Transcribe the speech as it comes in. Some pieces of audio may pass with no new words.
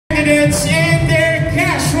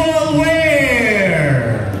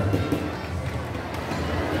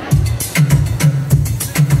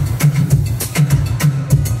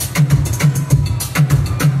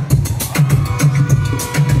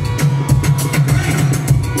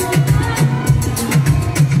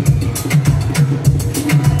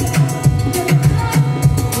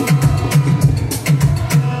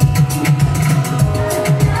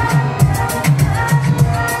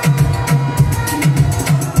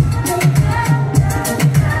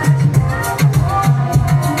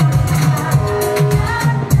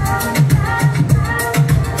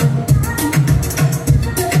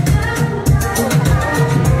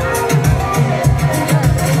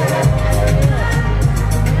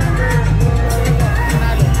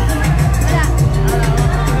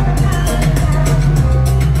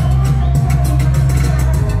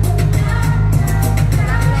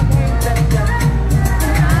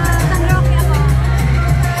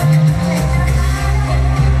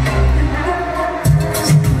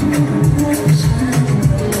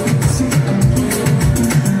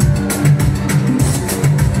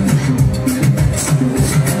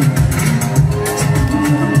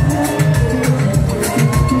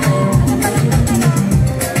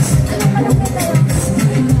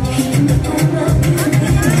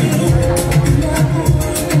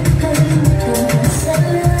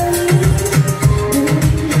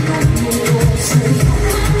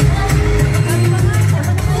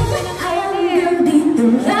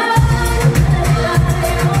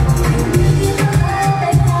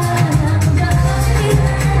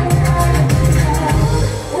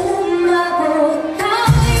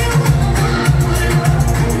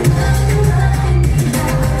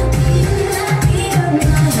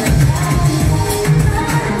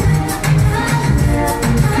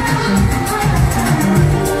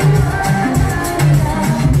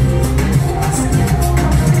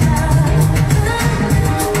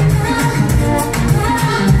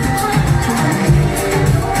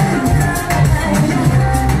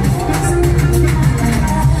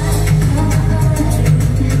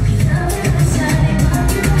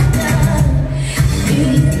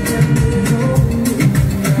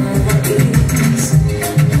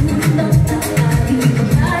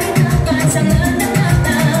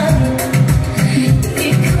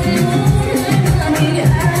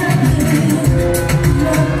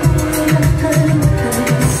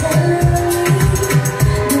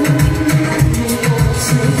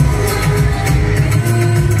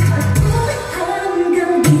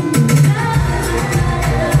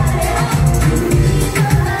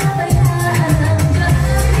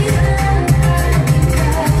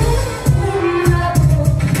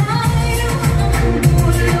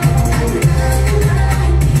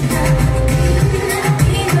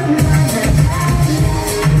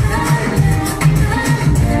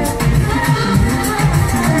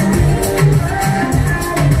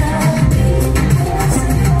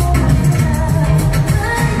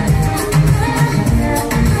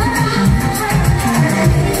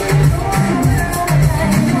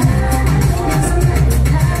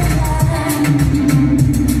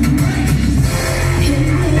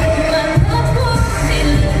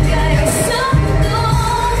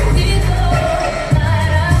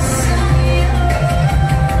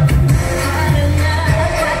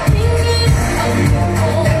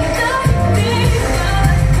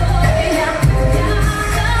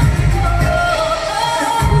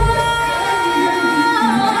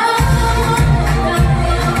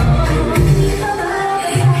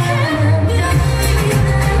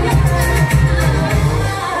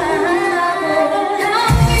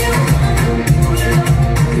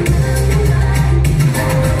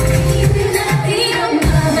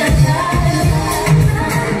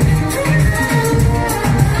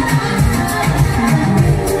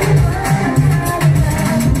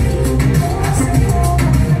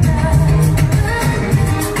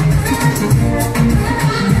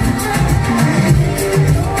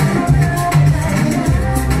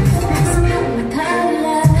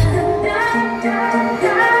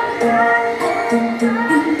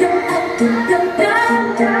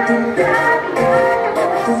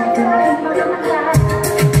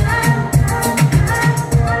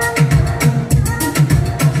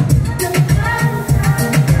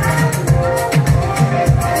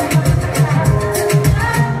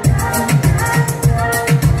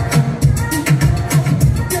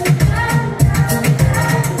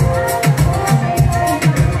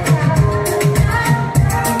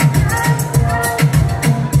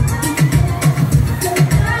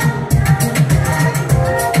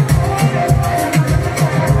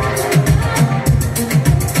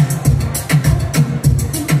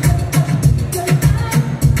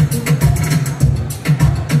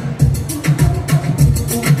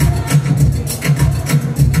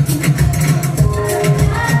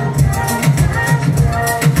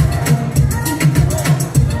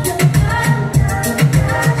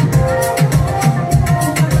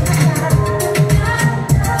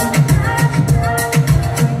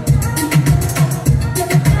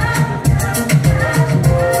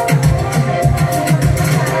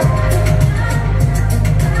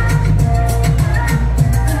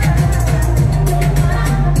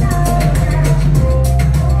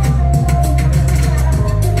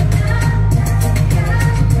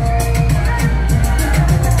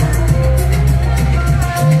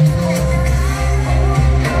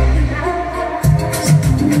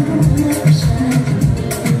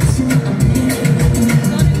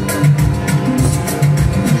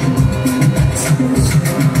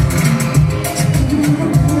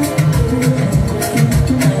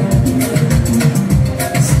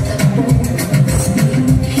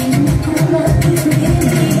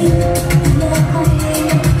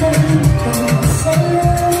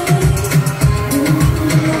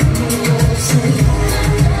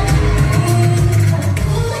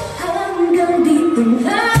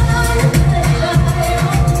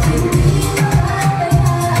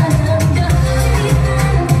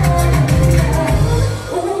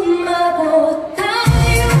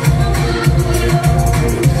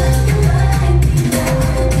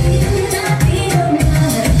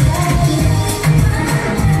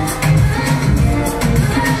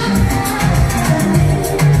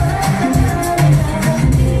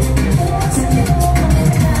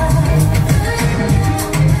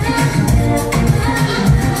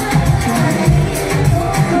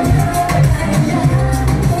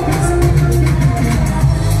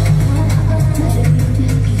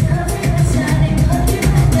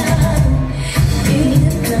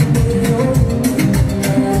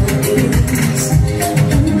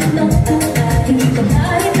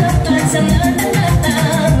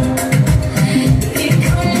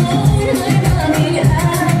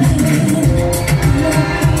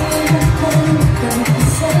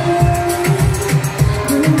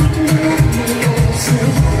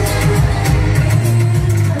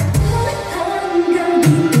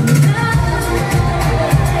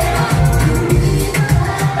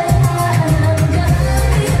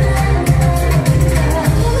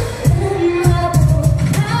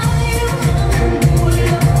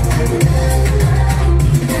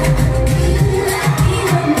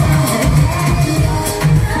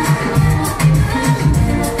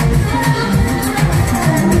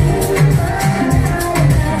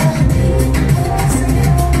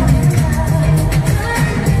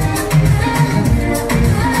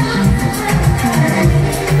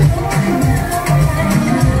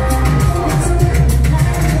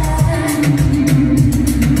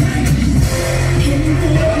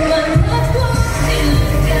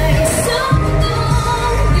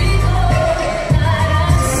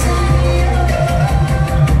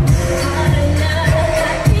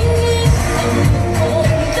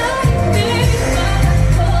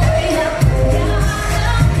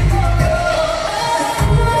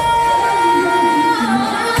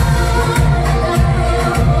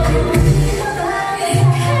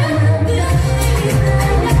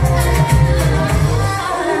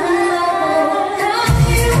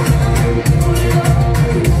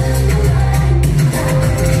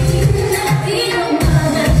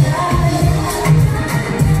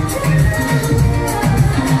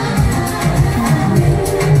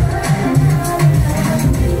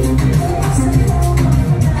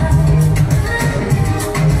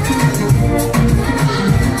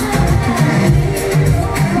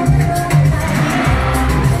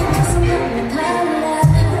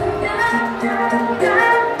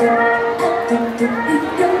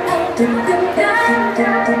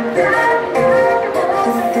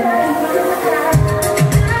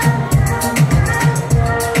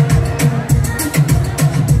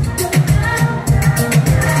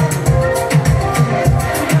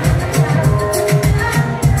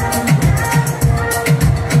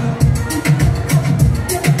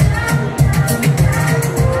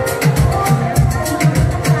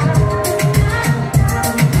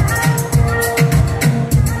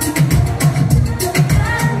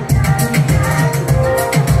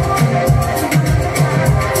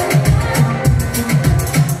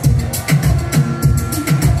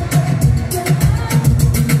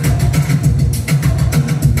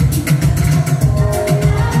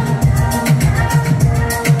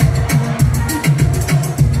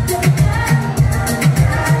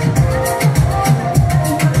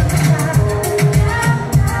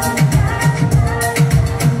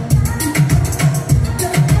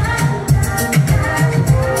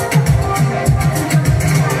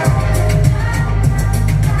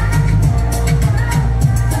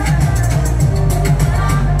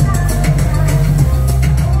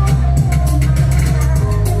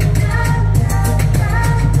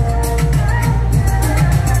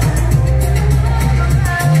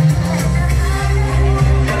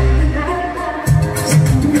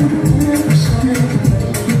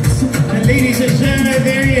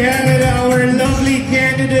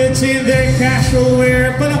suits in their casual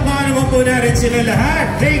wear. Palakpakan naman po natin sila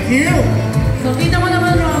lahat. Thank you! So kita mo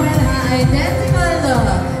naman, Romel, identical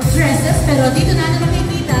dresses, pero dito natin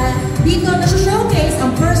makikita, dito na-showcase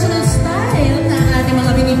ang personal style ng ating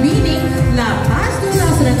mga Binibining LaPaz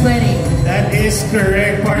 2020. That is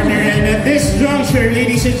correct, partner. And at this juncture,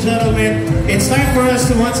 ladies and gentlemen, it's time for us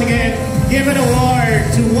to once again give an award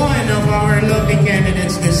to one of our lovely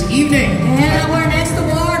candidates this evening. And our next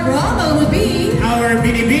award, Romel, would be our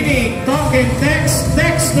Binibining Talk and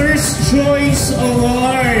Texter's Choice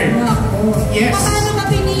Award. Yes. Paano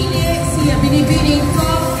mapinili si Binibining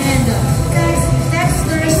Talk and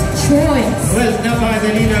Texter's Choice? Well,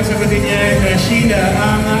 napakadali lang sagutin niya, Sheila.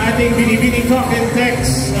 Ang ating Binibining Talk and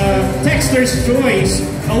Texter's Choice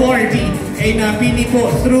Awardee ay napili po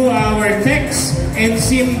through our text and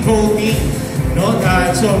SIM voting. No?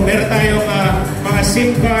 So, meron tayong mga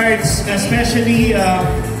SIM cards na specially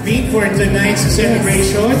made for tonight's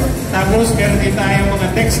celebration. Tapos, meron din tayong mga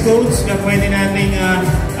text codes na pwede nating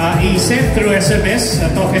i-send through SMS,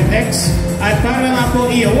 talk and text. At para nga po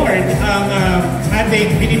i-award ang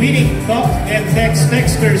ating Binibining Talk and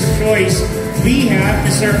Texter's Choice, we have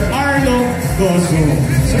Mr. Arlo Gozo.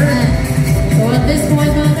 Sir? So at this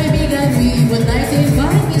point, mga kaibigan, we would like to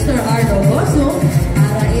invite Mr. Arlo Gozo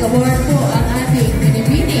para i-award po ang ating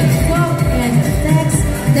Binibining Talk and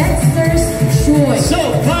Texter's Choice. So,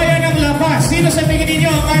 bayan ng LaPaz, sino sa tingin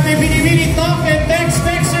ninyo ang ating Binibining Talk and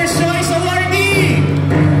Texter's Choice Awardee?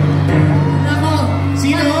 Nako,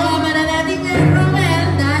 sino? pagkaman na natin yan, Romel,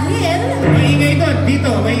 dahil maingay doon,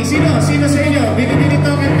 dito, sino sa inyo? Binibining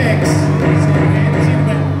Talk and Text.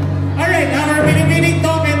 Alright, our Binibining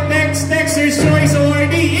Talk and Texter's Choice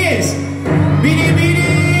Awardee is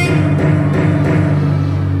Binibining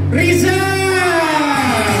Rizal!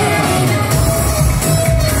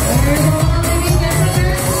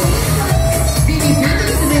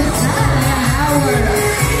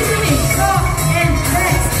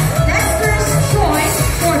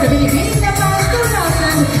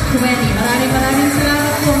 Maraming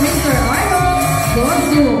salamat po, Mr. Arlo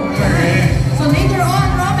Gozo. So later on,